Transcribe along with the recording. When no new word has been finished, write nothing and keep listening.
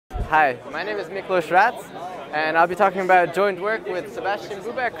Hi, my name is Miklos Racz, and I'll be talking about joint work with Sebastian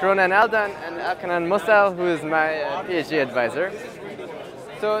Bubek, Ronan Aldan, and Elkanan Mosel, who is my PhD advisor.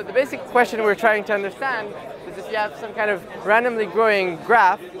 So the basic question we're trying to understand is if you have some kind of randomly growing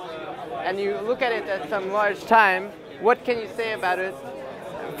graph, and you look at it at some large time, what can you say about it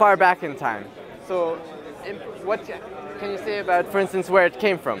far back in time? So what can you say about, for instance, where it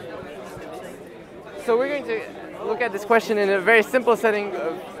came from? So we're going to look at this question in a very simple setting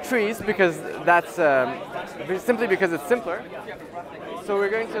of trees, because that's simply because it's simpler. So we're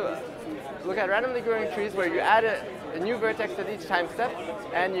going to look at randomly growing trees where you add a new vertex at each time step,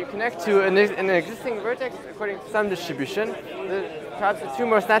 and you connect to an existing vertex according to some distribution. Perhaps the two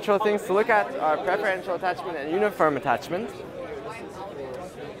most natural things to look at are preferential attachment and uniform attachment.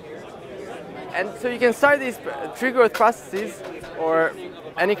 And so you can start these tree growth processes, or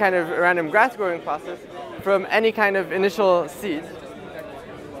any kind of random grass growing process, from any kind of initial seed.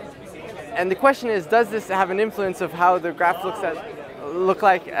 And the question is, does this have an influence of how the graph look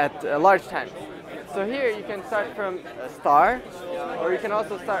like at large times? So here you can start from a star, or you can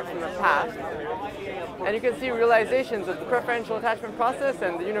also start from a path. And you can see realizations of the preferential attachment process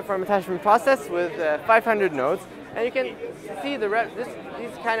and the uniform attachment process with 500 nodes. And you can see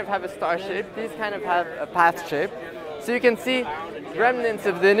these kind of have a star shape, these kind of have a path shape. So you can see remnants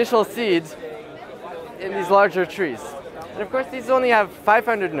of the initial seeds in these larger trees. And of course these only have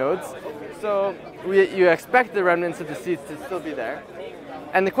 500 nodes, so you expect the remnants of the seeds to still be there.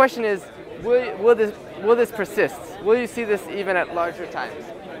 And the question is, will this persist? Will you see this even at larger times?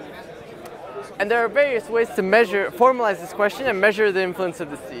 And there are various ways to formalize this question and measure the influence of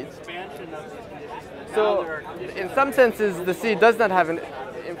the seeds. So in some senses the seed does not have an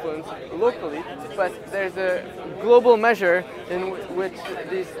influence locally, but there's a global measure in which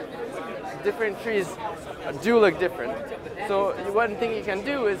these different trees do look different. So one thing you can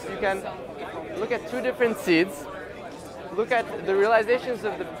do is you can look at two different seeds, look at the realizations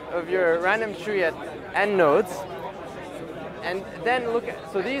of your random tree at n nodes, and then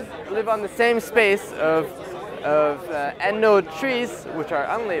so these live on the same space of n node trees, which are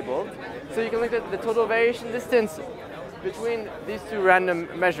unlabeled. So you can look at the total variation distance between these two random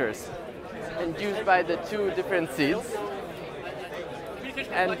measures induced by the two different seeds.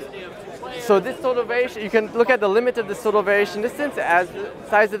 And so this total variation, you can look at the limit of this total variation distance as the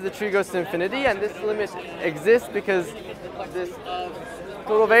size of the tree goes to infinity, and this limit exists because this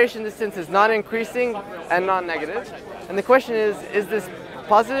total variation distance is non-increasing and non-negative. And the question is this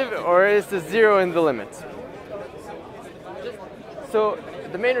positive or is this zero in the limit? So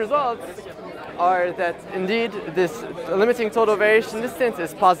the main results are that indeed this limiting total variation distance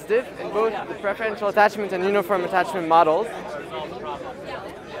is positive in both the preferential attachment and uniform attachment models.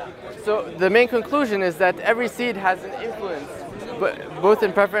 So the main conclusion is that every seed has an influence, both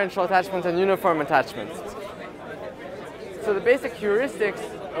in preferential attachment and uniform attachment. So the basic heuristics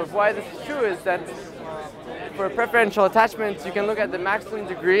of why this is true is that for preferential attachment, you can look at the maximum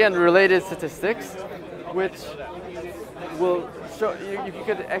degree and related statistics, which will show you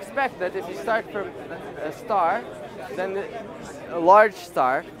could expect that if you start from a star, then a large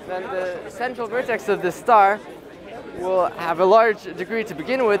star, then the central vertex of the star will have a large degree to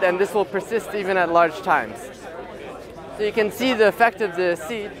begin with, and this will persist even at large times. So you can see the effect of the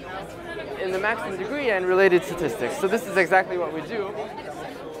seed in the maximum degree and related statistics. So this is exactly what we do.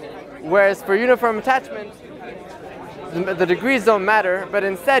 Whereas for uniform attachment, the degrees don't matter, but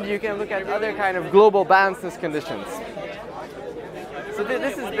instead you can look at other kind of global balanceness conditions. So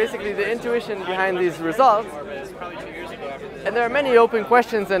this is basically the intuition behind these results. And there are many open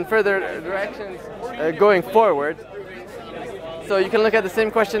questions and further directions going forward. So you can look at the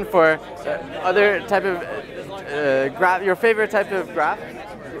same question for other type of graph, your favorite type of graph,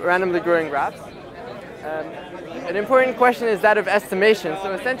 randomly growing graphs. An important question is that of estimation.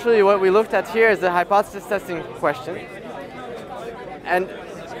 So essentially what we looked at here is a hypothesis testing question. And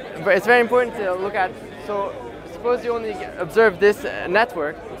it's very important to look at, so suppose you only observe this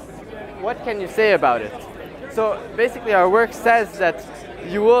network, what can you say about it? So basically our work says that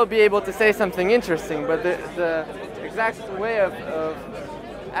you will be able to say something interesting, but the exact way of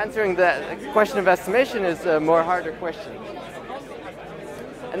answering the question of estimation is a more harder question.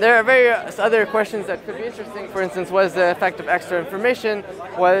 And there are various other questions that could be interesting. For instance, what is the effect of extra information?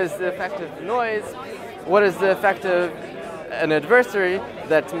 What is the effect of noise? What is the effect of an adversary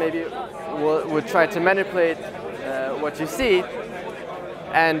that maybe would try to manipulate what you see?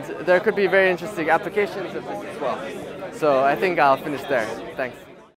 And there could be very interesting applications of this as well. So I think I'll finish there. Thanks.